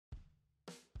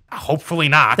Hopefully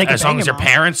not, They can as long bang as your your mom.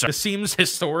 parents are. It seems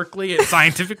historically and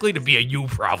scientifically to be a you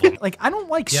problem. Like, I don't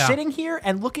like Yeah. sitting here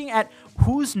and looking at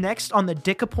who's next on the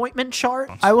dick appointment chart.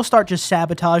 I will start just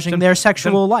sabotaging their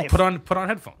sexual Then life. Put on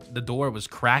headphones. The door was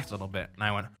cracked a little bit, and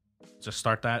I went, just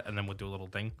start that, and then we'll do a little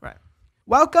thing. Right.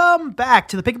 Welcome back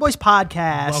to the Picky Boys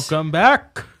Podcast. Welcome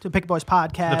back. to the Picky Boys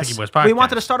Podcast. The Picky Boys We Podcast.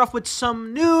 wanted to start off with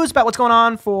some news about what's going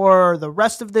on for the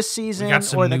rest of this season got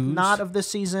some or the news. not of this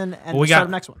season and Well, we the start got- of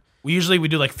the next one. We usually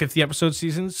do like 50 episode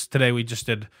seasons. Today we just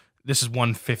did. This is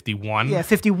 151. Yeah,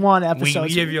 51 We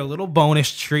episodes. give you a little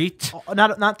bonus treat.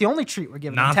 Not the only treat we're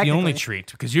giving them, Not the only technically.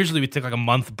 treat, because usually we take like a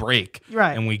month break,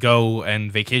 Right. And we go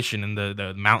and vacation in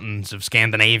the mountains of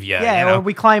Scandinavia. Yeah, you know? or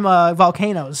we climb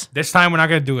volcanoes. This time we're not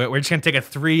gonna do it. We're just gonna take a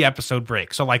 3 episode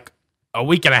break, so like a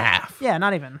week and a half. Yeah,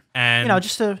 not even. And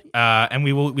Just to... and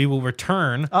we will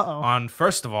return Uh-oh. on,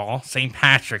 first of all, St.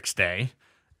 Patrick's Day.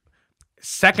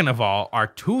 Second of all, our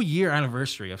 2-year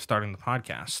anniversary of starting the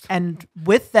podcast. And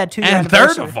with that 2-year And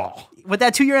anniversary... third of all, With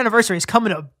that 2-year anniversary is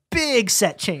coming a big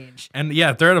set change. and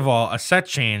yeah, third of all, a set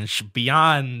change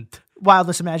beyond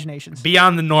Wildest imaginations. the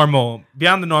normal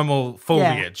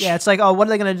foliage. Yeah, it's like, oh, what are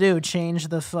they going to do? Change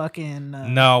the fucking...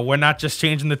 No, we're not just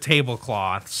changing the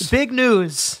tablecloths. Big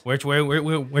news. We're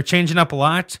changing up a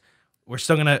lot. It's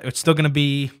still gonna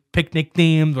be picnic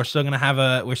themed.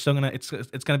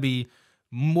 It's gonna be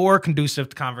more conducive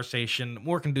to conversation,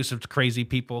 more conducive to crazy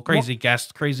people, crazy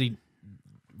guests, crazy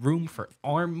room for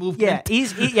arm movement.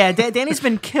 Yeah, Danny's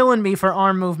been killing me for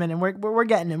arm movement, and we're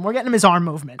getting him. We're getting him his arm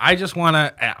movement. I just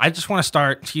wanna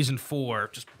start season 4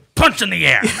 just punch in the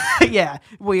air. Yeah,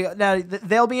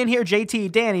 they'll be in here.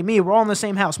 JT, Danny, me. We're all in the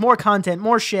same house. More content,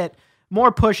 more shit,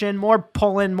 more pushing, more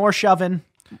pulling, more shoving,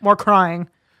 more crying.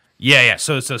 Yeah.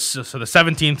 So the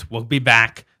 17th we'll be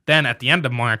back. Then at the end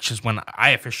of March is when I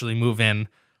officially move in.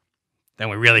 Then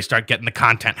we really start getting the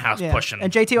content house Yeah. pushing,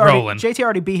 And rolling. JT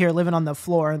already be here, living on the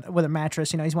floor with a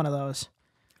mattress. He's one of those.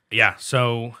 Yeah.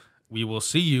 So we will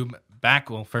see you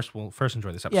back. We'll first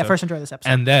enjoy this episode. Yeah, first enjoy this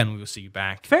episode. and then we will see you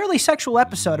back. Fairly sexual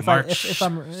episode. March If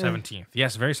I'm 17th.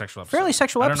 Yes, very sexual episode. fairly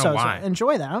sexual I don't episode. know why.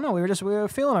 Enjoy that. I don't know. We were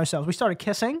feeling ourselves. We started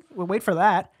kissing. We'll wait for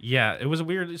that. Yeah, it was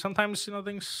weird. Sometimes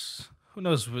things. Who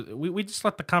knows? We just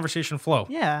let the conversation flow.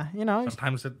 Yeah,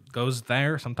 Sometimes it goes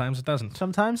there. Sometimes it doesn't.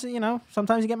 sometimes you get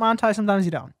monetized. Sometimes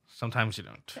you don't. Sometimes you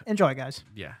don't. Enjoy, guys.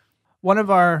 Yeah. One of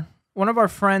our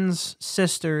friends'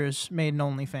 sisters made an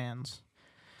OnlyFans,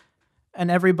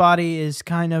 and everybody is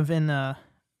kind of in a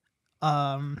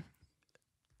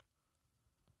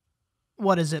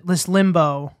what is it? This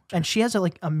limbo, and she has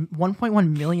like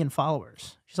 1.1 million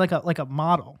followers. She's like a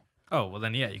model. Oh well,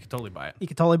 then yeah, you could totally buy it. You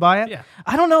could totally buy it. Yeah.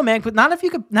 I don't know, man, but not if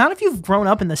you've grown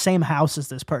up in the same house as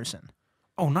this person.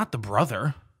 Oh, not the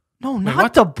brother. No, not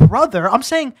what? the brother. I'm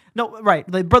saying no, right?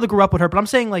 The brother grew up with her, but I'm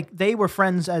saying like they were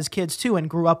friends as kids too, and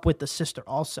grew up with the sister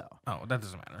also. Oh, that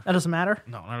doesn't matter. That doesn't matter.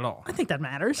 No, not at all. I think that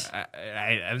matters.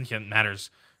 I think it matters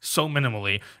so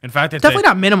minimally. In fact, it's Definitely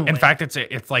not minimally. In fact,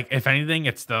 it's like, if anything,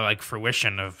 it's the like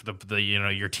fruition of the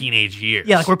your teenage years.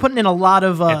 Yeah, like we're putting in a lot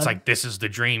of. It's like this is the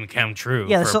dream come true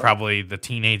Yeah, for so- probably the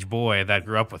teenage boy that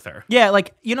grew up with her. Yeah,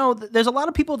 like, there's a lot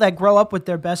of people that grow up with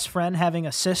their best friend having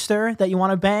a sister that you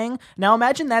want to bang. Now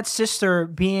imagine that sister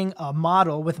being a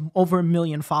model with over 1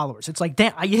 million followers. It's like,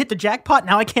 damn, you hit the jackpot.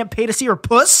 Now I can't pay to see her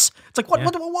puss. It's like, what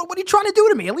are you trying to do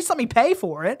to me? At least let me pay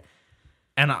for it.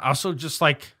 And also just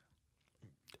like,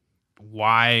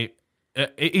 why,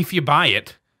 if you buy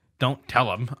it, don't tell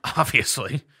them,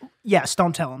 obviously. Yes,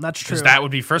 don't tell him. That's true. Because that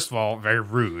would be, first of all, very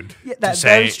rude that to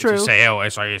say, is true. To say, oh, I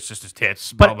saw your sister's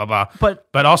tits, blah, blah, blah.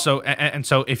 But also, and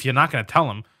so if you're not going to tell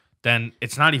them, then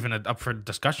it's not even up for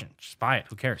discussion. Just buy it.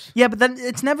 Who cares? Yeah, but then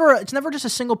it's never just a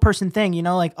single person thing,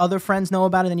 like other friends know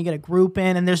about it, then you get a group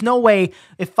in, and there's no way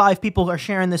if 5 people are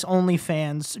sharing this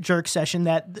OnlyFans jerk session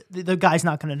that the guy's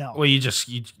not going to know. Well, you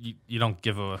don't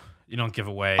give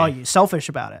away. Oh, you're selfish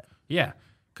about it. Yeah,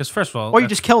 because first of all, Or you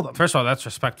just kill them. First of all, that's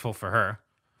respectful for her.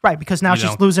 Right, because now You she's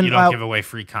don't- losing You don't out. give away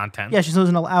free content. Yeah, she's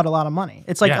losing out a lot of money.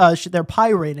 It's like Yeah. they're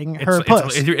pirating her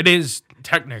puss. It is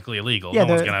technically illegal. Yeah,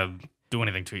 no one's they're- gonna do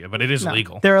anything to you, but it is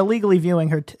illegal. They're illegally viewing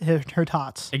her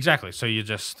tots. Exactly. So you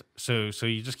just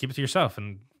keep it to yourself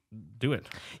and do it.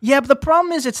 Yeah, but the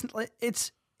problem is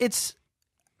it's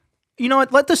you know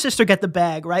what? Let the sister get the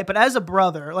bag, right? But as a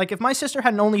brother, like if my sister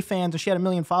had an OnlyFans and she had 1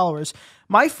 million followers,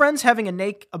 my friends having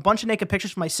a bunch of naked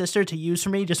pictures of my sister to use for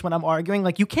me just when I'm arguing,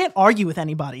 like you can't argue with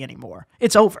anybody anymore.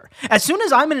 It's over. As soon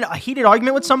as I'm in a heated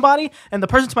argument with somebody and the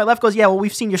person to my left goes, yeah, well,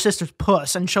 we've seen your sister's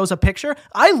puss and shows a picture,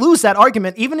 I lose that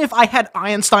argument even if I had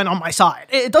Einstein on my side.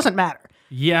 It doesn't matter.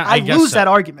 Yeah, I guess lose so. that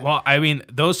argument. Well, I mean,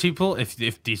 those people, if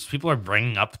these people are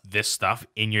bringing up this stuff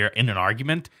in an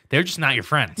argument, they're just not your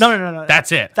friends. No.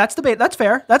 That's it. That's debate. That's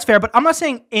fair. That's fair. But I'm not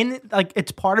saying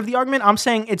it's part of the argument. I'm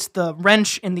saying it's the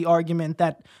wrench in the argument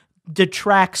that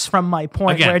detracts from my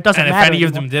point Again, where it doesn't and if matter any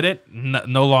of anymore. them did it,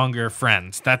 no longer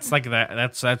friends. That's like that.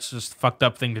 That's just a fucked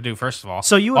up thing to do. First of all,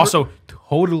 So you would- also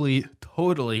totally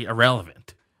irrelevant.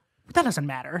 That doesn't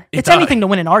matter. It It's does. anything to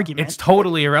win an argument. It's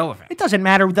totally irrelevant. It doesn't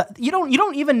matter. You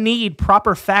don't even need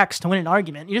proper facts to win an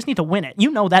argument. You just need to win it. You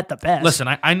know that the best. Listen,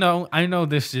 I know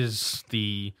this is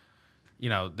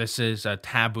this is a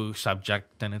taboo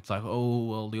subject, and it's like, oh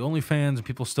well, the OnlyFans, and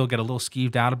people still get a little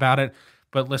skeeved out about it.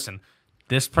 But listen,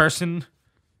 this person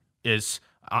is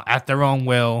at their own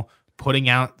will putting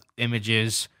out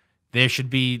images. There should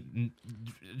be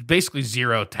basically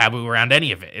zero taboo around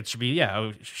any of it. It should be,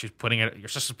 she's putting it. Your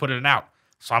sister's putting it out,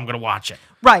 so I'm gonna watch it.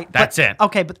 Right. That's it.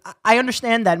 Okay, but I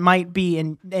understand that might be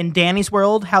in Danny's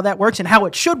world how that works and how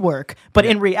it should work. But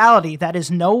in reality, that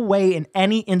is no way in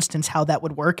any instance how that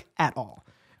would work at all.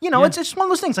 It's just one of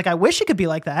those things. Like, I wish it could be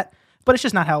like that, but it's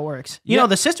just not how it works. You know,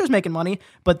 the sister's making money,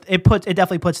 but it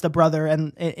definitely puts the brother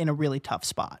in a really tough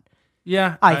spot.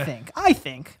 Yeah, I think. I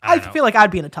don't know. feel like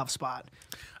I'd be in a tough spot.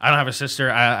 I don't have a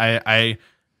sister.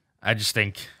 I just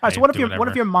think. All right, so what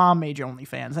if your mom made your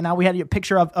OnlyFans and now we had a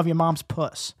picture of your mom's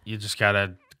puss? You just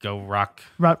gotta go rock.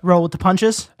 Roll with the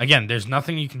punches? Again, there's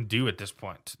nothing you can do at this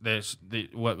point. No, that's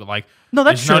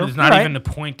there's true. There's not You're even a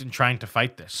point in trying to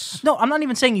fight this. No, I'm not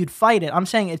even saying you'd fight it. I'm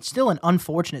saying it's still an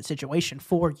unfortunate situation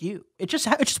for you. It's just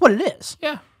what it is.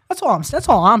 Yeah, That's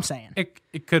all I'm saying.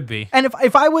 it could be. And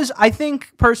if I was, I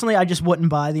think personally, I just wouldn't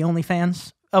buy the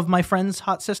OnlyFans of my friend's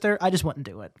hot sister. I just wouldn't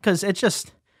do it because it's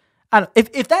just, I don't.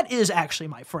 If that is actually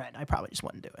my friend, I probably just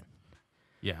wouldn't do it.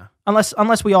 Yeah.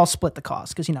 Unless we all split the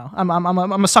cost, because I'm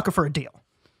a sucker for a deal.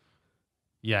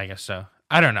 Yeah, I guess so.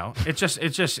 I don't know.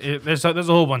 There's a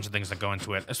whole bunch of things that go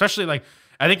into it. Especially like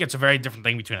I think it's a very different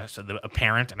thing between a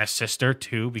parent and a sister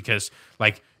too, because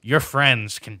like your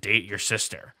friends can date your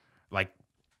sister, like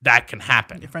that can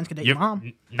happen. Your friends can date your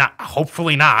mom.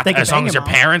 Hopefully not. They can As long bang as your your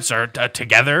mom. parents are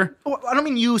together. Well, I don't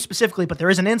mean you specifically, but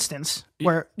there is an instance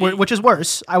where which is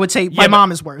worse. I would say my Yeah,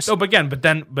 mom is worse. No, but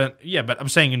I'm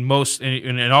saying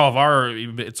in all of our,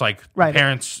 it's like Right.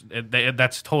 parents.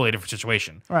 That's a totally different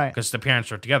situation, Right. Because the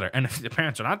parents are together, and if the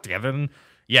parents are not together, then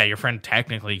yeah, your friend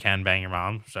technically can bang your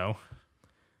mom. So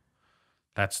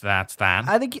that's that.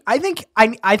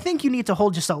 I think you need to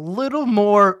hold just a little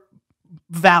more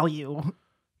value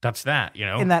That's that.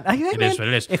 in that. It is what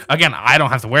it is. Again, I don't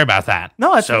have to worry about that.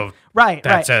 No, that's so right.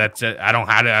 That's it. I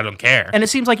don't care. And it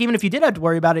seems like even if you did have to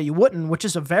worry about it, you wouldn't, which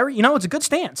is a very, it's a good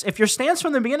stance. If your stance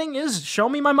from the beginning is show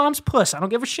me my mom's puss, I don't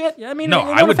give a shit. I mean, no, it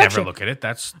won't I would affect never you. look at it.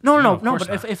 That's No. of course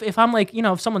But not. if I'm like,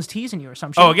 if someone's teasing you or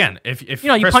some shit. Oh, again, if you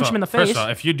first punch of him in the all- First face. of all,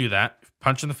 if you do that,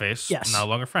 punch in the face. Yes. No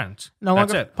longer friends. no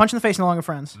That's longer it. punch in the face, no longer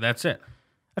friends. That's it.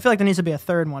 I feel like there needs to be a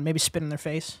third one. Maybe spit in their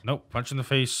face, Nope. Punch in the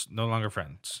face. No longer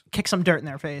friends. kick some dirt in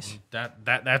their face.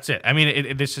 That's it. I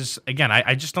mean, this is again.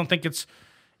 I just don't think it's.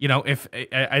 If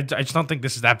I just don't think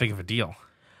this is that big of a deal.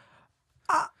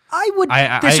 I would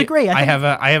disagree. I have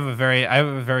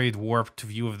a very warped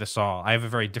view of this all. I have a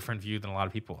very different view than a lot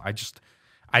of people. I just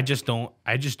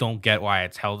don't get why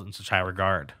it's held in such high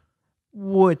regard.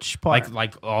 Which part?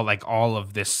 Like all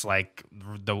of this, like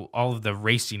all of the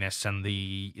raciness and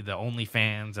the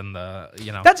OnlyFans and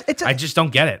I just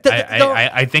don't get it.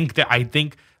 I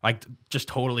think like just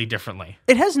totally differently.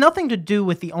 It has nothing to do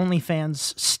with the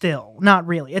OnlyFans still. Not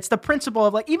really. It's the principle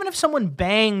of like, even if someone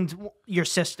banged your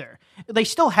sister, they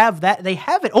still have that. They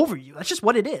have it over you. That's just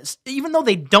what it is. Even though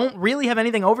they don't really have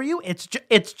anything over you,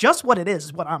 it's just what it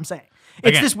is what I'm saying. It's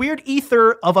Again, this weird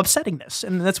ether of upsettingness,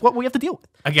 and that's what we have to deal with.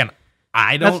 Again,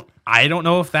 I don't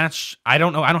know if that's, I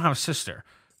don't know. I don't have a sister.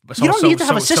 But You don't need to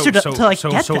have a sister to, like,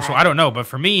 get so that. I don't know, but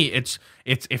for me, it's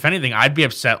if anything, I'd be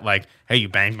upset. Like, hey, you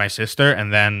banged my sister,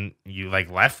 and then you like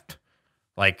left,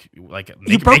 like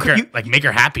make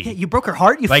her happy. Yeah, you broke her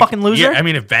heart, you Like, fucking loser. Yeah, I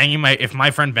mean, if my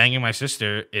friend banging my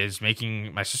sister is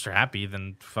making my sister happy,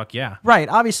 then fuck yeah. Right.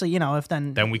 Obviously, if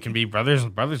then Then we can be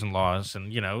brothers-in-laws,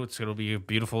 and it'll be a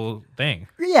beautiful thing.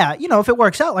 yeah, if it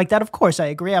works out like that, of course I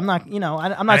agree. I'm not, I'm not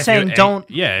And if saying you- don't.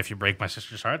 Yeah, if you break my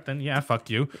sister's heart, then yeah, fuck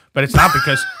you. But it's not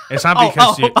because it's not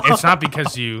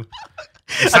because you.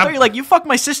 It's I not, thought you're like, you fuck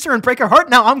my sister and break her heart.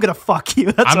 Now I'm gonna fuck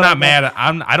you. That's I'm what not I meant.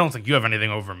 mad. I don't think you have anything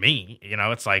over me.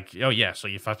 It's like, oh yeah, so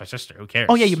you fucked my sister. Who cares?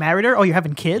 Oh yeah, you married her. Oh, you're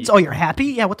having kids. Oh, you're happy.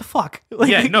 Yeah, what the fuck? Like,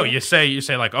 Yeah, no, you say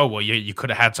like, oh well, you could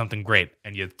have had something great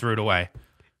and you threw it away.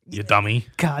 You dummy.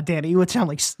 God, Danny, you would sound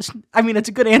like. I mean, it's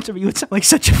a good answer, but you would sound like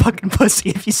such a fucking pussy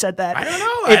if you said that. I don't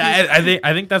know.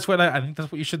 I think that's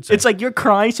what you should say. It's like you're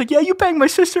crying. It's like, yeah, you banged my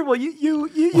sister. Well, you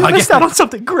missed out on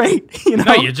something great. You know.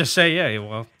 No, you just say, yeah.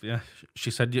 Well, yeah. She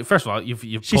said, first of all, you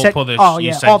pulled this. Oh, you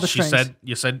yeah, said, all the she strings.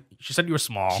 she said you were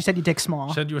small. She said you dick small.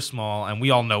 She said you were small, and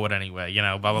we all know it anyway. You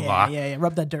know, blah blah yeah, blah. Yeah.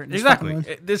 Rub that dirt in his Exactly.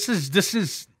 fucking wound. This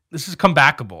is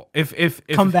comebackable. If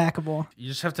Comebackable. you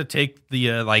just have to take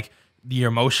the the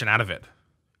emotion out of it,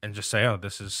 and just say, oh,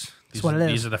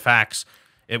 these are the facts.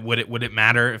 Would it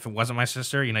matter if it wasn't my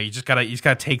sister? You know, you just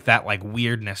gotta take that like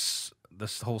weirdness,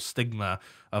 this whole stigma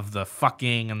of the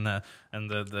fucking and the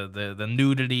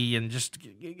nudity, and just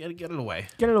get it away.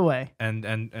 Get it away.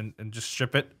 And just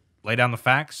strip it. Lay down the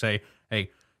facts. Say,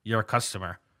 hey, you're a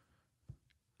customer.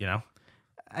 You know,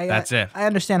 that's it. I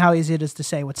understand how easy it is to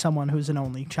say with someone who's an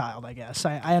only child. I guess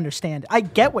I understand. I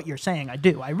get what you're saying. I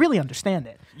do. I really understand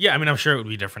it. Yeah, I mean, I'm sure it would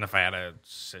be different if I had a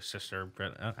sister,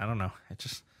 but I don't know. It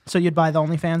just. So you'd buy the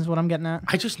OnlyFans? Is what I'm getting at?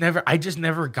 I just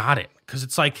never got it, because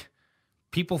it's like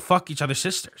people fuck each other's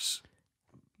sisters.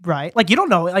 Right. Like, you don't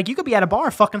know. Like, you could be at a bar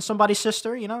fucking somebody's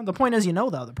sister, you know? The point is, you know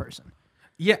the other person.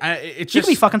 Yeah, it's just... You could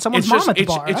be fucking someone's mom at the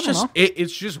bar.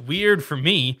 It's just weird for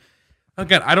me.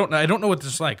 Again, I don't know what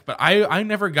this is like, but I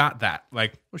never got that.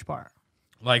 Like... Which part?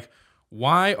 Like,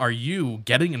 why are you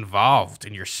getting involved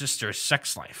in your sister's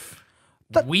sex life?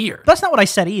 Weird. That's not what I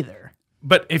said either.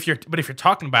 But if you're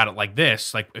talking about it like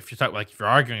this, like if you're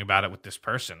arguing about it with this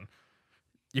person,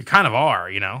 you kind of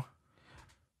are, you know?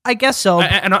 I guess so.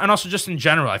 And also just in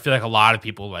general, I feel like a lot of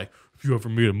people like, if you ever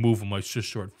made a move on my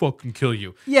sister, I'd fucking kill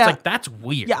you. Yeah. It's like, that's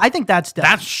weird. Yeah, I think that's dumb.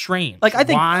 That's strange. Like, I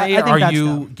think are that's you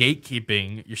dumb.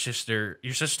 gatekeeping your sister?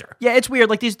 Yeah, it's weird.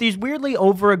 Like these weirdly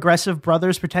over aggressive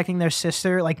brothers protecting their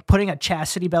sister, like putting a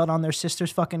chastity belt on their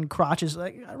sister's fucking crotches.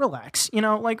 Like, relax, you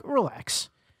know, like relax.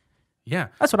 Yeah,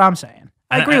 that's what I'm saying.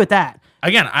 I agree with that.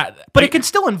 Again, but it can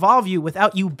still involve you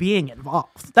without you being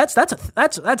involved. That's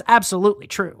absolutely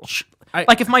true.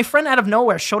 Like if my friend out of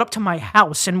nowhere showed up to my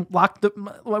house and went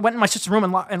in my sister's room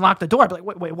and locked the door, I'd be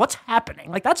like, wait, what's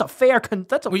happening? Like that's a fair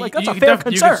concern. You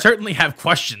can certainly have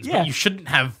questions, but you shouldn't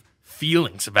have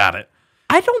feelings about it.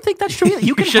 I don't think that's true.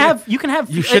 You can have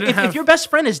if your best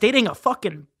friend is dating a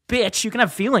fucking bitch, you can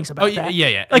have feelings about that.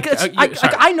 Yeah. Like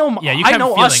I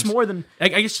know us more than I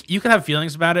guess you can have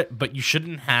feelings about it, but you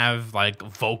shouldn't have like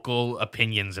vocal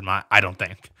opinions I don't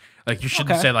think. Like you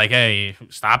shouldn't say like, "Hey,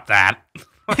 stop that."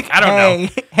 Like, I don't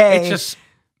know. Hey. It's just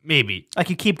maybe. Like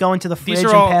you keep going to the fridge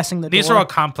and passing the door. These are all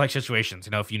complex situations.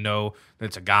 You know, if you know that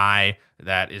it's a guy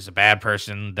that is a bad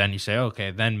person, then you say, okay,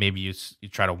 then maybe you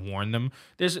try to warn them.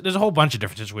 There's a whole bunch of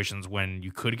different situations when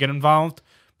you could get involved,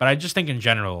 but I just think in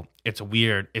general it's a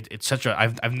weird. It's such a.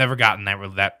 I've never gotten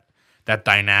that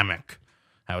dynamic.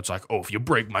 How it's like, oh, if you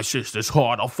break my sister's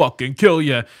heart, I'll fucking kill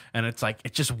you, and it's like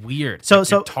it's just weird. So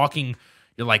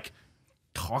you're like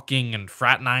talking and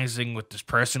fraternizing with this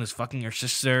person who's fucking your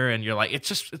sister, and you're like,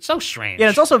 it's so strange. Yeah,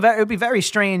 it's also it would be very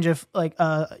strange if like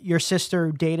your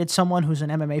sister dated someone who's an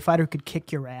MMA fighter who could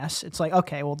kick your ass. It's like,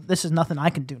 okay, well, this is nothing I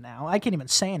can do now. I can't even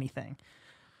say anything.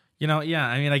 You know, yeah.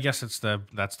 I mean, I guess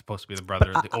that's supposed to be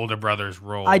the older brother's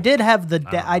role. I did have the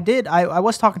I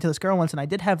was talking to this girl once, and I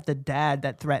did have the dad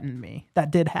that threatened me.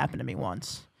 That did happen to me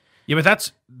once. Yeah,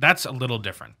 but that's a little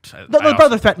different. The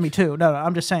brother threatened me too. No,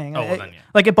 I'm just saying. Oh, well, then, yeah.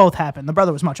 Like it both happened. The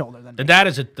brother was much older than me. The dad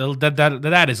is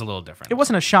a little different. It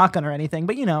wasn't a shotgun or anything,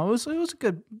 but you know, it was a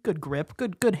good grip,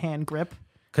 good hand grip.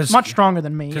 Much stronger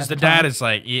than me. Because the dad is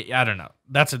like, I don't know.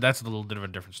 That's a little bit of a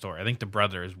different story. I think the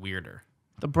brother is weirder.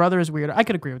 The brother is weirder. I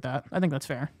could agree with that. I think that's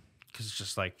fair. Because it's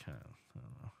just like, I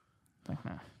don't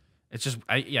know. Nah. It's just,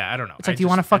 I don't know. It's like, do you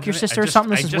want to fuck your sister or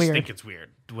something? This is weird. I just think it's weird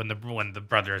when the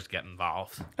brothers get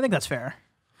involved. I think that's fair.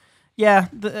 Yeah,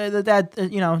 the dad,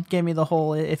 gave me the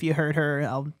whole, if you hurt her,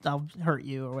 I'll hurt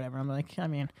you or whatever. I'm like, I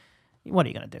mean, what are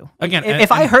you gonna do? Again,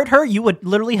 if I hurt her, you would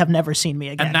literally have never seen me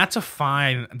again. And that's a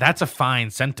fine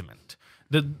sentiment.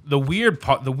 The weird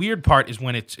part is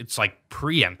when it's like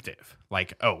preemptive.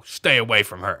 Like, oh, stay away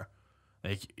from her.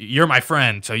 Like, you're my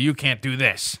friend, so you can't do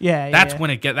this. That's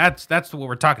when it that's what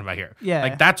we're talking about here. Yeah.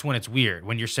 Like, that's when it's weird,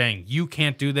 when you're saying you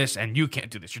can't do this and you can't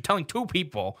do this. You're telling two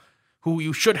people who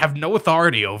you should have no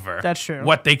authority over. That's true.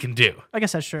 What they can do. I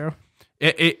guess that's true.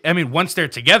 I mean, once they're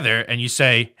together and you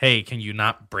say, hey, can you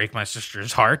not break my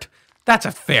sister's heart? That's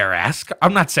a fair ask.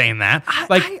 I'm not saying that.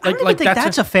 I don't even think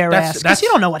that's a fair ask, because you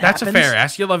don't know what happens. That's a fair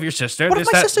ask. You love your sister. What if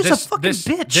my sister's a fucking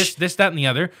bitch? This, that, and the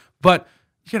other. But,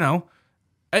 you know,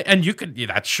 And you could, yeah,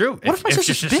 that's true. What if my your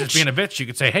sister's sister's bitch? being a bitch, you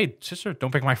could say, "Hey, sister,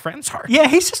 don't break my friend's heart." Yeah,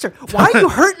 hey sister, why are you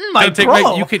hurting my Don't take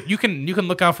bro? you can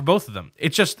look out for both of them.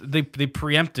 It's just the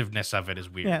preemptiveness of it is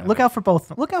weird. Yeah, look out for both of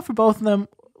them. Look out for both of them.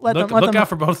 Let Look them out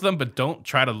for both of them, but don't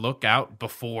try to look out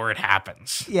before it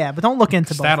happens. Yeah, but don't look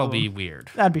into both. That'll of them. be weird.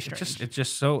 That'd be strange. It's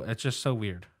just so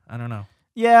weird. I don't know.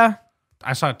 Yeah.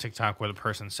 I saw a TikTok where the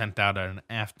person sent out an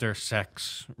after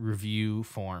sex review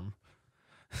form.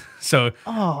 So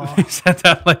they sent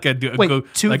out like a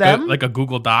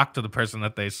Google Doc to the person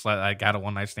that they had a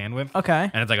one night stand with. Okay.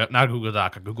 And it's like not a Google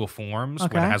Doc, a Google Forms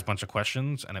Okay. where it has a bunch of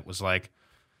questions, and it was like,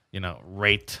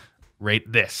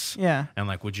 rate this. Yeah. And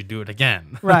like, would you do it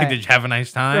again? Right. Like, did you have a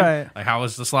nice time? Right. Like, how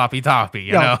was the sloppy toppy?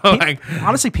 You Yo, know?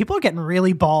 honestly, people are getting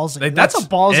really ballsy. Like, that's a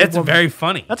ballsy. It's woman. very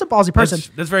funny. That's a ballsy person.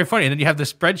 That's very funny. And then you have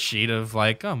this spreadsheet of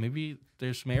like, oh, maybe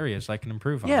there's some areas I can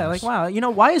improve on. Yeah, this. like wow,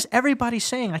 why is everybody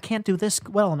saying I can't do this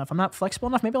well enough? I'm not flexible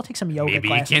enough. Maybe I'll take some yoga Maybe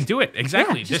classes. you can't do it.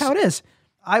 Exactly. Yeah, just how it is.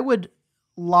 I would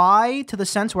lie to the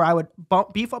sense where I would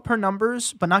beef up her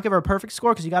numbers, but not give her a perfect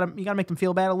score because you gotta make them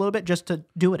feel bad a little bit just to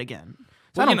do it again.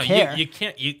 So I don't care. You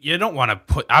can't. You don't want to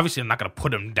put. Obviously, I'm not going to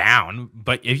put them down.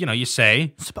 But you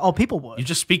say. Oh, people would. You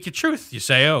just speak your truth. You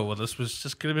say, oh, well, this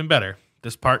could have been better.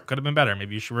 This part could have been better.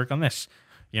 Maybe you should work on this.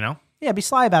 Yeah, be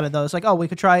sly about it though. It's like, oh, we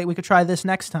could try this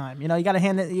next time. You gotta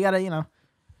hand it. You gotta.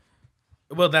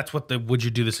 Well, that's what the "would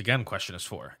you do this again" question is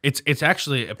for. It's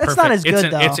actually a That's perfect. not as good,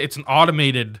 though. It's an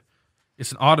automated.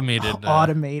 It's an automated.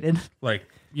 Automated. Like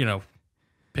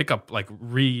pick up like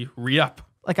re up.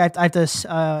 Like I have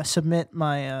to submit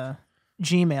my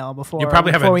Gmail before. You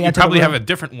probably have before a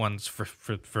different ones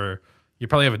for. You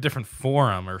probably have a different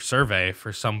forum or survey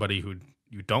for somebody who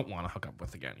you don't want to hook up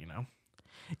with again.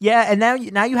 Yeah, and now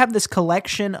you have this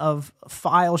collection of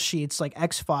file sheets like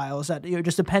X files that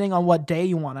just depending on what day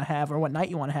you want to have or what night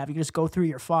you want to have, you can just go through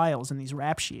your files in these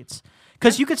rap sheets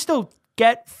because you could still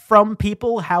get from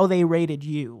people how they rated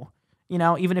you.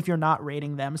 Even if you're not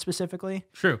rating them specifically.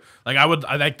 True. Like I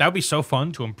like that would be so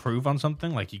fun to improve on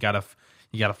something. Like you got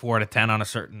a 4 out of 10 on a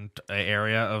certain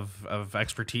area of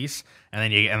expertise, and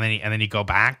then you go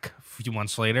back a few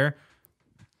months later.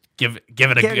 Give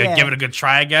it a good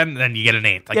try again, and then you get an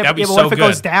 8. Like that'd be so what if it good.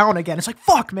 goes down again? It's like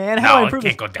fuck, man. How do I No, improve it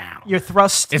can't this? go down. Your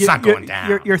thrust. It's not going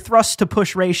down. Your thrust to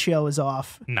push ratio is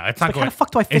off. No, it's not like, going. How the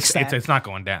fuck do I fix that? It's not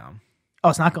going down. Oh,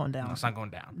 it's not going down. No, it's not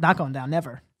going down. Not going down.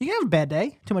 Never. You can have a bad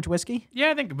day. Too much whiskey. Yeah,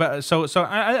 I think. But so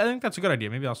I think that's a good idea.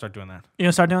 Maybe I'll start doing that. You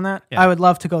gonna start doing that? Yeah. I would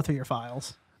love to go through your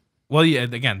files Well, yeah.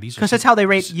 Again, these are because that's how they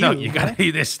rate you. No, you got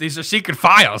these are secret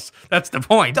files. That's the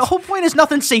point. The whole point is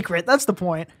nothing secret. That's the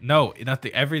point. No,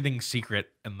 everything's secret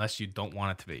unless you don't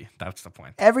want it to be. That's the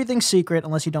point. Everything's secret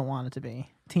unless you don't want it to be.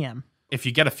 TM. If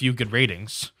you get a few good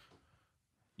ratings,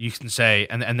 you can say,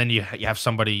 and then you have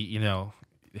somebody you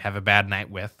have a bad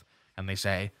night with, and they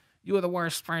say you were the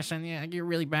worst person. Yeah, you're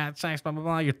really bad at sex. Blah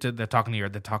blah blah. They're talking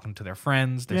to their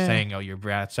friends. They're saying, oh, you're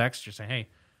bad at sex. You're saying, hey,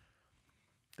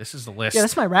 this is the list. Yeah,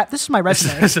 this is my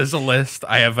resume. This is a list.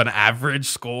 I have an average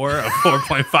score of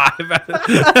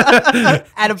 4.5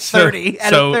 out of 30.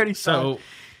 Out of 30. So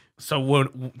we'll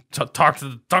talk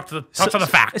to the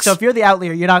facts. So if you're the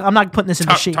outlier, I'm not putting this in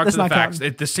the sheet. Talk That's to the not facts.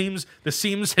 counting. This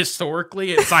seems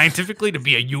historically and scientifically to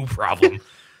be a you problem.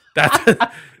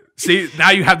 That see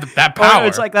now you have that power. Or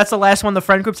it's like that's the last one. The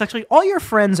friend group's actually all your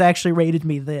friends actually rated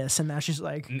me this, and now she's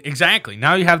like, exactly.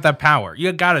 Now you have that power.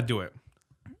 You got to do it.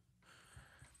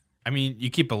 I mean, you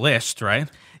keep a list, right?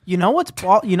 you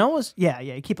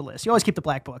keep a list. You always keep the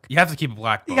black book. You have to keep a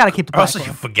black book. You gotta keep the black Also, book.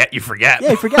 you forget.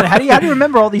 Yeah, you forget it. How do you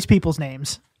remember all these people's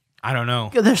names? I don't know.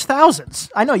 There's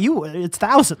thousands. I know you would. It's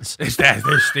thousands. There's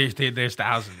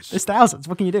thousands. There's thousands.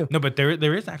 What can you do? No, but there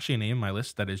is actually a name in my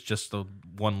list that is just the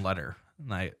one letter.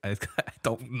 And I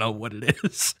don't know what it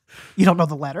is. You don't know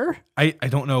the letter? I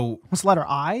don't know. What's the letter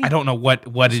I? I don't know what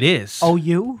it is.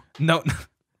 O-U? No.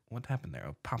 What happened there?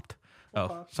 Oh, popped.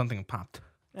 Oh, something popped.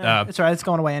 Yeah, it's all right. It's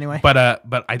going away anyway. But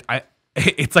I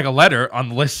it's like a letter on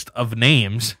the list of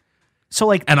names. So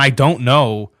like, And I don't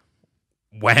know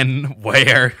when,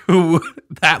 where, who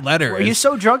that letter are is. you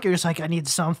so drunk? You're just like, I need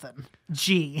something.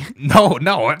 G. No,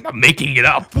 I'm not making it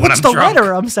up when What's I'm the drunk.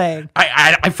 letter? I'm saying.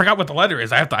 I forgot what the letter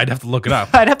is. I'd have to look it up.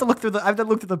 I'd have to look through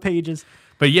the pages.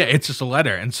 But yeah, it's just a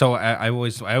letter, and so I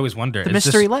always wonder The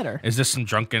mystery letter. Is this some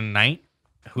drunken night?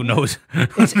 Who knows?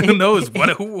 Who knows?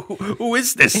 Who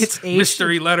is this It's H.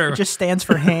 mystery letter? It just stands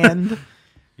for hand.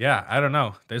 Yeah, I don't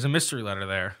know. There's a mystery letter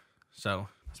there. So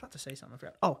I was about to say something. I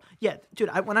forgot. Oh yeah, dude.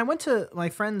 When I went to my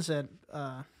friends at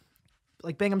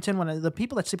like Binghamton, when the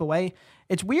people that sleep away,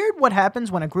 it's weird what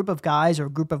happens when a group of guys or a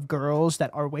group of girls that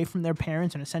are away from their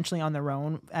parents and essentially on their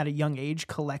own at a young age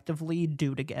collectively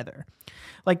do together.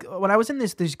 Like when I was in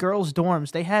these girls'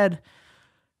 dorms, they had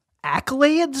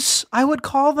accolades, I would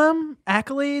call them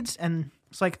accolades, and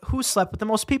it's like, who slept with the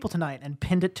most people tonight and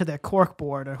pinned it to their cork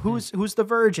board, or who's the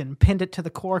virgin, pinned it to the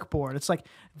cork board. It's like,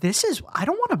 I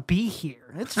don't want to be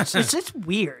here. It's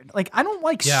weird. Like, I don't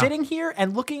like sitting here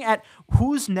and looking at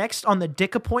who's next on the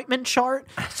dick appointment chart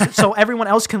so everyone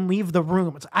else can leave the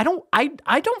room. I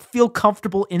don't feel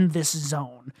comfortable in this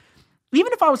zone.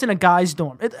 Even if I was in a guy's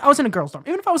dorm, I was in a girl's dorm.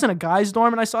 Even if I was in a guy's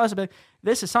dorm and I saw this, I'd be like,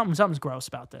 this is something's gross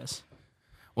about this.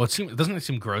 Well, doesn't it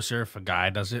seem grosser if a guy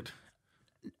does it?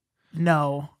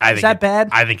 No. Is that bad?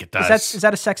 I think it does. Is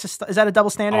that a sexist? Is that a double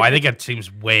standard? Oh, I think it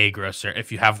seems way grosser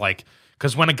if you have like,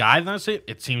 because when a guy does it,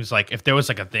 it seems like if there was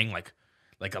like a thing like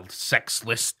a sex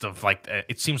list of like,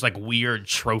 it seems like weird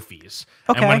trophies.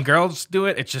 Okay. And when girls do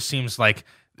it, it just seems like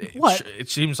what? It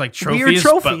seems like Weird trophies,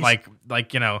 trophies. but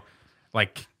like you know,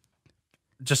 like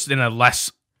just in a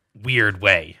less weird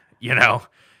way. You know,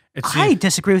 I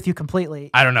disagree with you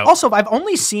completely. I don't know. Also, I've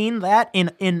only seen that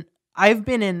in I've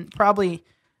been in probably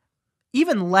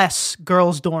even less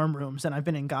girls' dorm rooms than I've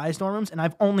been in guys' dorm rooms, and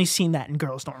I've only seen that in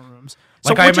girls' dorm rooms. So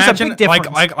like I which imagine, is a big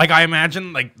difference. like I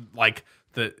imagine, like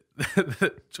the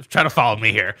try to follow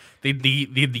me here.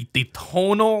 The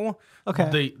tonal,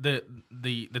 okay.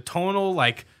 The tonal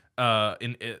like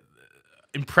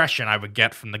impression I would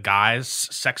get from the guys'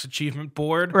 sex achievement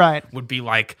board, right, would be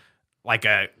like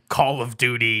a Call of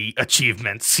Duty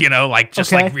achievements, you know, like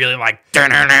just like really like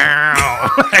like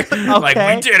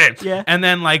we did it. Yeah. And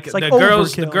then like the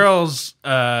girls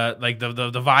like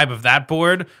the vibe of that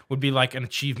board would be like an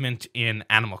achievement in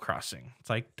Animal Crossing. It's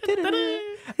like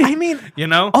I mean, you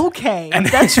know? Okay. And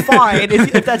that's fine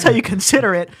if that's how you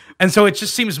consider it. And so it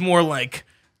just seems more like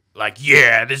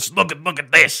yeah, this look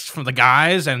at this from the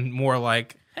guys, and more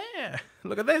like, hey,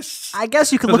 look at this. I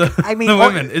guess you could look. I mean, the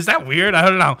women. Is that weird? I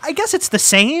don't know. I guess it's the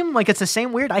same. Like, it's the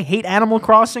same weird. I hate Animal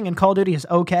Crossing, and Call of Duty is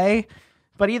okay.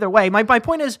 But either way, my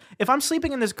point is, if I'm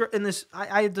sleeping in this,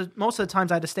 most of the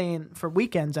times I had to stay in for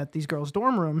weekends at these girls'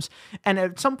 dorm rooms, and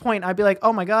at some point I'd be like,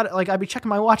 oh my god, like I'd be checking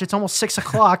my watch, it's almost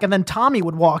 6:00, and then Tommy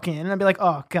would walk in, and I'd be like,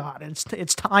 oh god,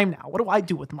 it's time now. What do I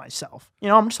do with myself? You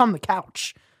know, I'm just on the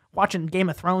couch watching Game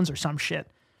of Thrones or some shit.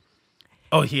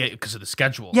 Oh, yeah, because of the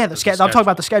schedule. Yeah, the schedule. I'm talking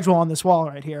about the schedule on this wall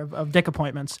right here of dick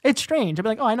appointments. It's strange. I'd be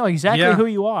like, oh, I know exactly who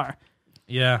you are.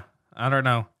 Yeah, I don't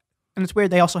know. And it's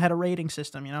weird. They also had a rating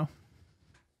system, you know?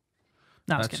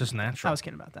 No, that's just natural. I was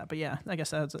kidding about that. But yeah, I guess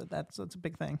that's a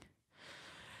big thing.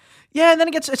 Yeah, and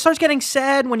then it starts getting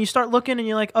sad when you start looking and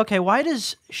you're like, okay, why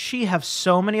does she have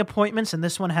so many appointments and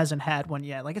this one hasn't had one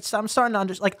yet? Like, I'm starting to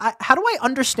understand. Like, how do I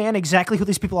understand exactly who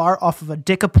these people are off of a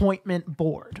dick appointment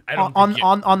board on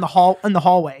the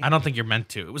hallway? I don't think you're meant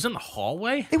to. It was in the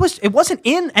hallway. It wasn't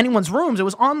in anyone's rooms. It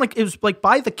was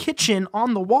by the kitchen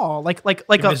on the wall. Is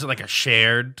it like a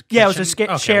shared kitchen? Yeah, it was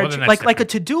a shared like a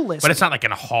to-do list. But it's not like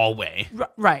in a hallway.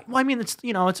 Right. Well, I mean, it's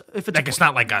it's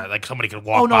not like somebody could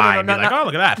walk by and be like, oh,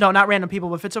 look at that. No, not random people,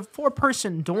 but if it's a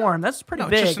 4-person dorm, that's pretty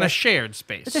big. It's just in a shared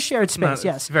space. It's a shared space,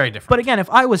 yes. It's very different. But again, if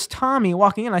I was Tommy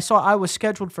walking in, I saw I was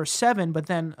scheduled for 7, but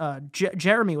then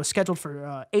Jeremy was scheduled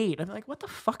for 8. I'd be like, what the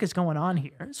fuck is going on here?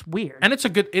 It's weird. And it's a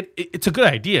good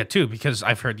idea too, because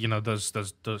I've heard, you know, those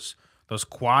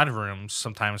quad rooms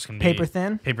sometimes can be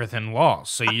paper thin walls.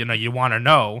 So you want to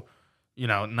know, you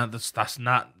know, that's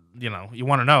not, you know, you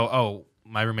want to know, oh,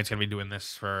 my roommate's gonna be doing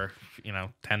this for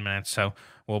 10 minutes, so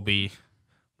we'll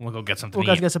go get something. We'll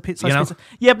go get some pizza.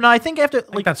 Yeah, but no, I think after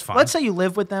that's fine. Let's say you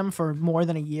live with them for more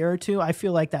than a year or two. I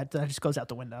feel like that just goes out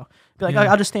the window. Be like,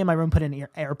 I'll just stay in my room, put in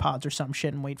AirPods or some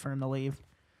shit, and wait for him to leave,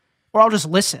 or I'll just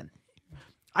listen.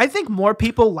 I think more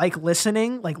people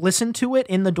listen to it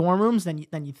in the dorm rooms than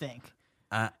you think.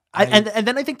 And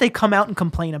then I think they come out and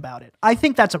complain about it. I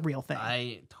think that's a real thing.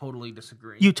 I totally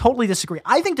disagree. You totally disagree.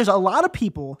 I think there's a lot of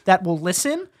people that will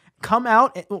listen, come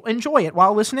out, enjoy it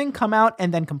while listening, come out,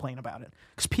 and then complain about it.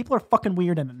 Because people are fucking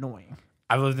weird and annoying.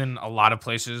 I've lived in a lot of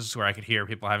places where I could hear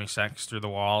people having sex through the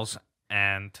walls,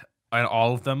 and in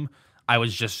all of them, I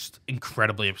was just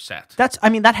incredibly upset. That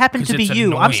happened to be you.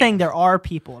 Annoying. I'm saying there are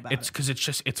people about it. It's because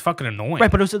it's fucking annoying.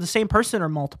 Right, but was it the same person or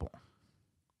multiple?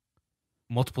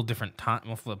 Multiple different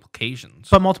multiple occasions.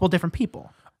 But multiple different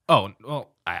people. Oh, well,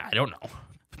 I don't know.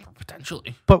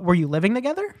 Potentially. But were you living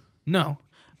together? No.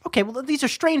 Okay, well, these are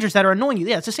strangers that are annoying you.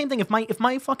 Yeah, it's the same thing. If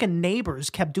my fucking neighbors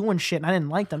kept doing shit and I didn't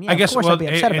like them, yeah, I guess, of course I'd be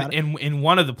upset about it. In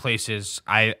one of the places,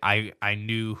 I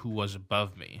knew who was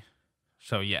above me.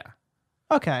 So, yeah.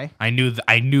 Okay. I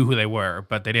knew who they were,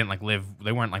 but they didn't like live.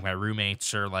 They weren't like my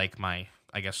roommates or like my,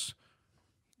 I guess,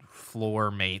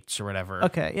 floor mates or whatever.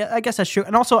 Okay. Yeah, I guess that's true.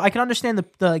 And also, I can understand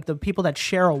the people that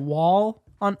share a wall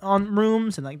on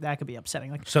rooms, and like that could be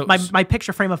upsetting. Like So- my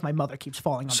picture frame of my mother keeps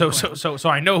falling on So the ground. so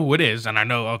I know who it is, and I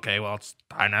know, okay, well, it's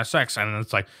time to have sex, and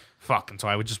it's like fuck, and so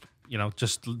I would just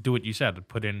do what you said,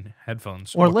 put in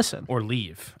headphones Or listen. or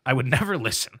leave. I would never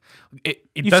listen. It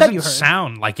You said doesn't you heard.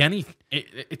 sound like anything.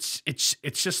 It's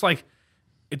just like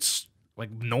it's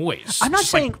like noise. I'm not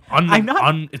Just like saying- I'm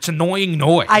not- it's annoying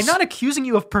noise. I'm not accusing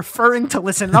you of preferring to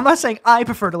listen. I'm not saying I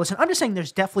prefer to listen. I'm just saying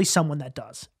there's definitely someone that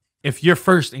does. If your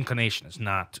first inclination is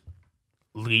not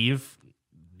leave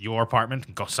your apartment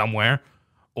and go somewhere,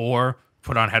 or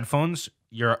put on headphones,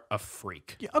 you're a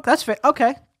freak. Yeah, okay, that's fair.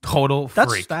 Okay, Total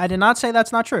that's. freak. I did not say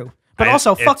that's not true. But I-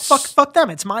 also, fuck it's- them.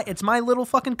 It's my little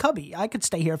fucking cubby. I could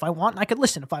stay here if I want, and I could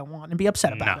listen if I want, and be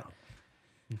upset about it.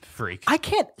 Freak. I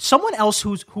can't. Someone else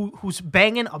who's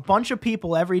banging a bunch of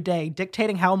people every day,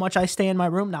 dictating how much I stay in my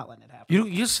room, not letting it happen.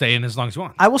 You stay in as long as you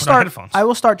want. I will Put on start. headphones. I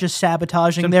will start just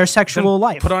sabotaging their sexual Then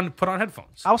life. Put on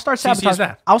headphones. I'll start It's easy as sabotaging.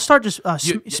 that. I'll start just You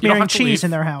don't smearing have to cheese leave.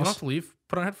 in their You don't have house. to leave.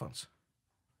 Put on headphones.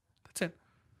 That's it.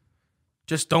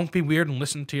 Just don't be weird and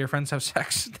listen to your friends have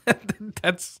sex.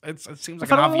 It seems like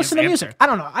If I an don't obvious listen to answer. music, I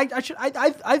don't know.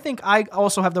 I think I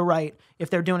also have the right, if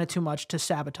they're doing it too much, to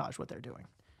sabotage what they're doing.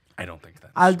 I don't think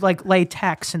that's. I'd like lay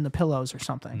tacks in the pillows or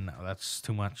something. No, that's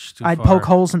too much. Too I'd far. poke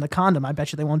holes in the condom. I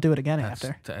bet you they won't do it again That's,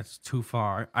 after. that's too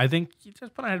far. I think you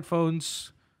just put on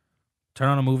headphones, turn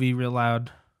on a movie real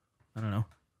loud. I don't know.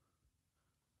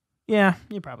 Yeah,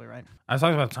 you're probably right. I was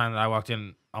talking about the time that I walked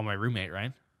in on my roommate,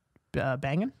 right?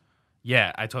 Banging.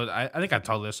 Yeah, I think I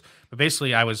told this, but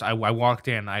basically I walked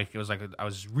in. I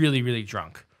was really, really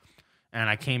drunk, and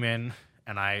I came in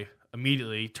and I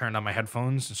immediately turned on my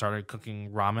headphones and started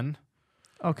cooking ramen.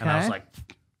 Okay. And I was like,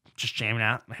 just jamming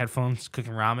out my headphones,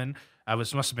 cooking ramen. I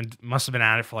must have been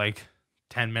at it for like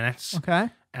 10 minutes. okay.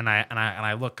 And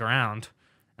I look around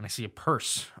and I see a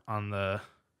purse on the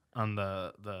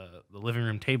living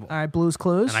room table, All right. Blues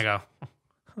Clues. and I go,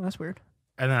 Oh, that's weird.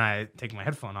 and then I take my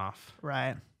headphone off,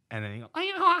 Right. and then you go,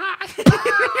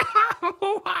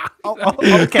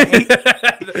 Okay.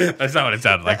 That's not what it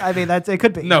sounded like. I mean, it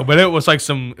could be. No, but it was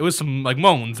some like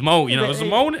moans, it was some moaning, It was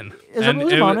moaning.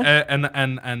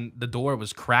 and the door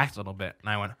was cracked a little bit, and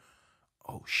I went,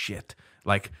 oh shit,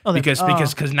 like Oh, because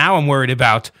now I'm worried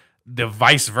about the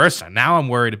vice versa. Now I'm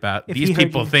worried about If these he heard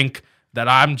people you- think that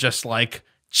I'm just like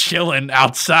chilling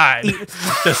outside,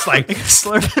 just like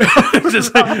Slurp.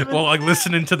 just like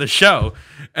listening to the show,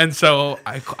 and so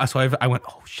I went,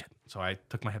 oh shit. So I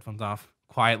took my headphones off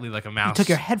quietly like a mouse. Took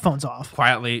your headphones off.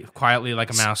 quietly like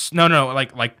a mouse. No,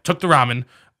 like took the ramen.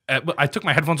 I took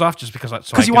my headphones off just because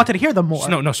Because you wanted to hear them more.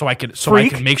 No, so I could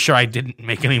Freak. make sure I didn't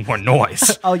make any more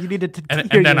noise. Oh, you needed to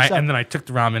and hear then yourself. I took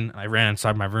the ramen and I ran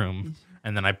inside my room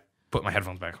and then I put my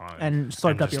headphones back on And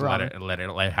slurped up just your let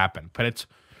ramen. it happen. But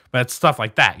it's stuff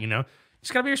like that, you know. You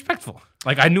just gotta be respectful.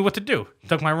 Like I knew what to do.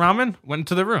 Took my ramen, went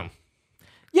into the room.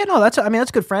 Yeah, no, that's a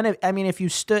good friend. I mean, if you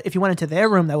went into their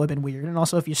room, that would have been weird, and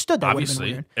also if you stood, that would have been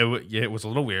Obviously, weird. it was a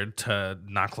little weird to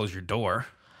not close your door.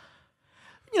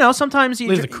 You know, sometimes you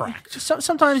Leave it cracked.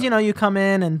 Sometimes you come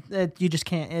in and you just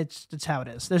can't. It's how it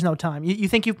is. There's no time. You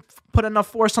think you put enough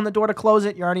force on the door to close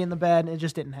it. You're already in the bed. It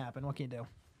just didn't happen. What can you do?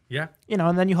 Yeah. You know,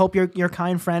 and then you hope your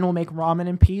kind friend will make ramen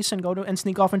in peace and and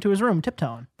sneak off into his room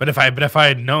tiptoeing. But if I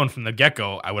had known from the get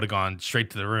go, I would have gone straight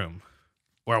to the room,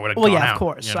 or I would have. Well, gone yeah, out, of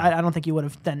course. you know? I don't think you would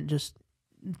have then just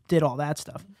did all that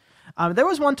stuff. There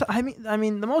was one time. I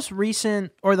mean, the most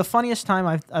recent or the funniest time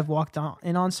I've walked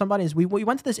in on somebody is we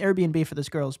went to this Airbnb for this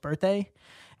girl's birthday,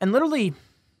 and literally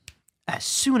as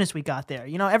soon as we got there,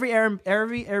 you know, every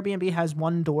Airbnb has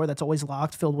one door that's always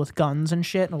locked, filled with guns and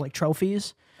shit and like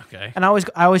trophies. Okay. And I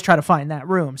always try to find that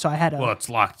room, so I had a Well, it's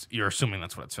locked. You're assuming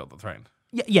that's what it's filled with, right?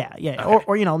 yeah. Okay.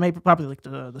 Or you know, maybe probably like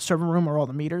the server room or all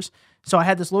the meters. So I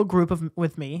had this little group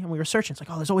with me, and we were searching. It's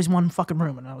like, oh, there's always one fucking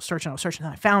room, and I was searching, and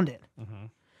I found it. Mm-hmm.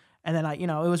 And then it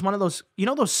was one of those, you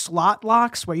know, those slot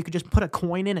locks where you could just put a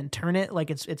coin in and turn it like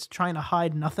it's trying to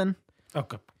hide nothing. Oh,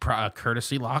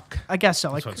 courtesy lock. I guess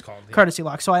so, like what it's called, yeah. courtesy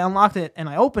lock. So I unlocked it and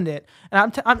I opened it,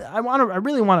 and I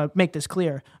really want to make this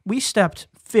clear. We stepped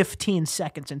 15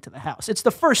 seconds into the house. It's the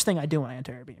first thing I do when I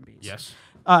enter Airbnbs. Yes.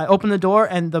 Open the door,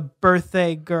 and the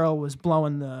birthday girl was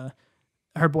blowing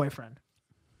her boyfriend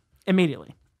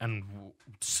immediately. And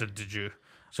so did you?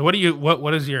 So what do you?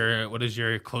 What is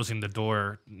your closing the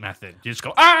door method? You just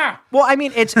go Well, I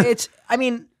mean,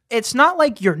 it's not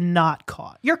like you're not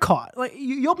caught. You're caught. Like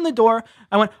you open the door.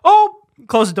 I went, oh,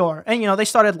 close the door. And, they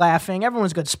started laughing.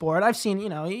 Everyone's a good sport. I've seen,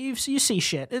 you see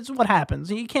shit. It's what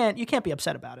happens. You can't be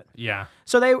upset about it. Yeah.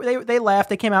 So they laughed.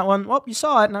 They came out one, well, you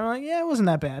saw it. And I'm like, yeah, it wasn't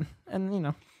that bad.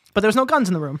 And, but there was no guns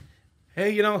in the room.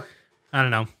 Hey, I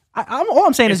don't know. All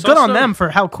I'm saying is good on them for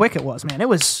how quick it was, man.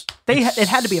 It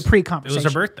had to be a pre-conversation. It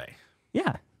was her birthday.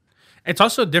 Yeah. It's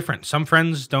also different. Some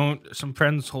friends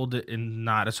hold it in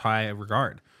not as high a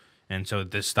regard. And so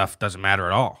this stuff doesn't matter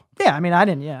at all. Yeah, I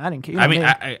didn't care.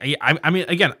 I mean,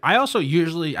 again,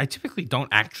 I typically don't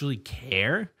actually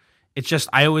care. It's just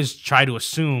I always try to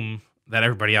assume that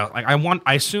everybody else,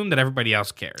 I assume that everybody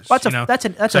else cares. Well, that's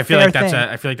a fair thing.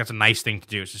 I feel like that's a nice thing to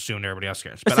do, is assume that everybody else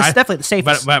cares. But it's definitely the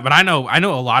safest. But I know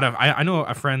a lot of I know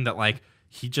a friend that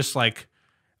he just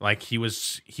he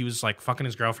was fucking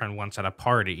his girlfriend once at a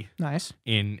party. Nice.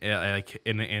 In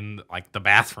the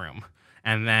bathroom.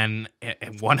 And then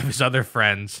one of his other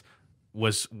friends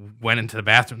went into the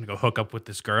bathroom to go hook up with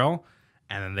this girl,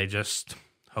 and then they just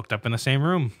hooked up in the same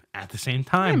room at the same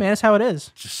time. Hey man, that's how it is.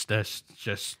 Just There's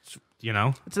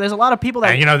a lot of people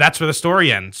that, and that's where the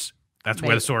story ends. That's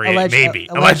where the story ends.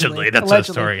 Allegedly, that's where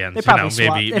the story ends. They probably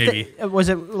maybe was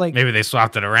it maybe they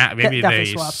swapped it around. Maybe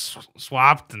they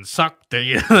swapped and sucked.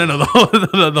 The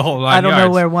whole line. I don't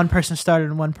know where one person started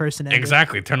and one person ended.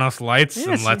 Exactly. Turn off the lights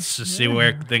and let's just see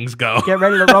where things go. Get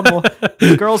ready to rumble.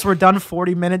 The girls were done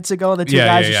 40 minutes ago. The two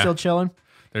guys are still chilling.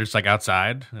 They're just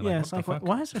outside. Yeah, it's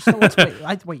why is there still?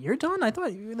 Wait, you're done? I thought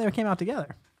they came out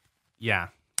together. Yeah.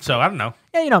 So I don't know.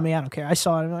 Yeah, you know me. I don't care. I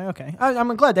saw it. I'm like, okay.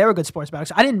 I'm glad they were good sports about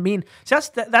it. I didn't mean. See,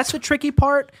 that's the tricky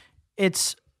part.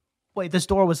 It's wait, this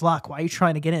door was locked. Why are you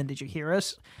trying to get in? Did you hear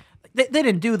us? They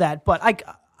didn't do that, but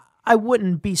I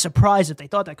wouldn't be surprised if they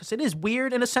thought that, because it is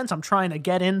weird in a sense. I'm trying to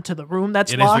get into the room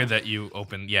that's locked. It is weird that you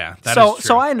opened. Yeah. That is true.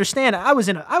 So I understand. I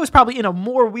was probably in a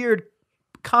more weird.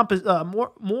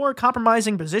 More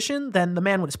compromising position than the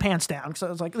man with his pants down. So I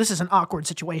was like, this is an awkward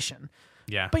situation.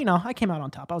 Yeah. But I came out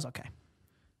on top. I was okay.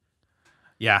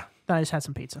 Yeah. Then I just had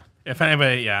some pizza. If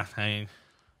anybody,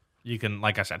 you can,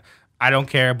 like I said, I don't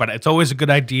care, but it's always a good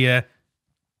idea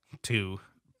to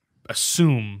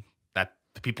assume that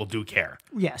the people do care.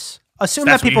 Yes. Assume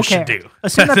that people care. Do.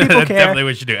 Assume that people care. Definitely what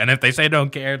you should do. And if they say don't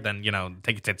care, then,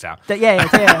 take your tits out. Yeah.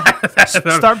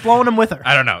 Start blowing them with her.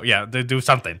 I don't know. Yeah. Do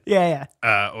something. Yeah.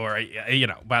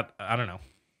 But I don't know.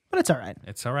 But it's all right.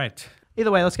 It's all right. Either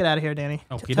way, let's get out of here, Danny.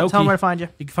 Tell them where to find you.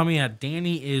 You can find me at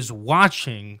Danny is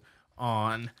Watching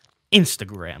on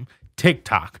Instagram,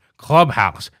 TikTok,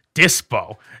 Clubhouse,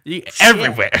 Dispo,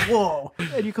 everywhere. Whoa.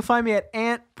 And you can find me at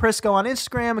Ant Prisco on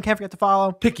Instagram. And can't forget to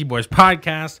follow Picky Boys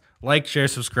Podcast. Like, share,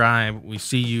 subscribe. We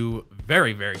see you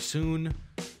very, very soon.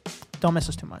 Don't miss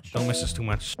us too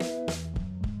much.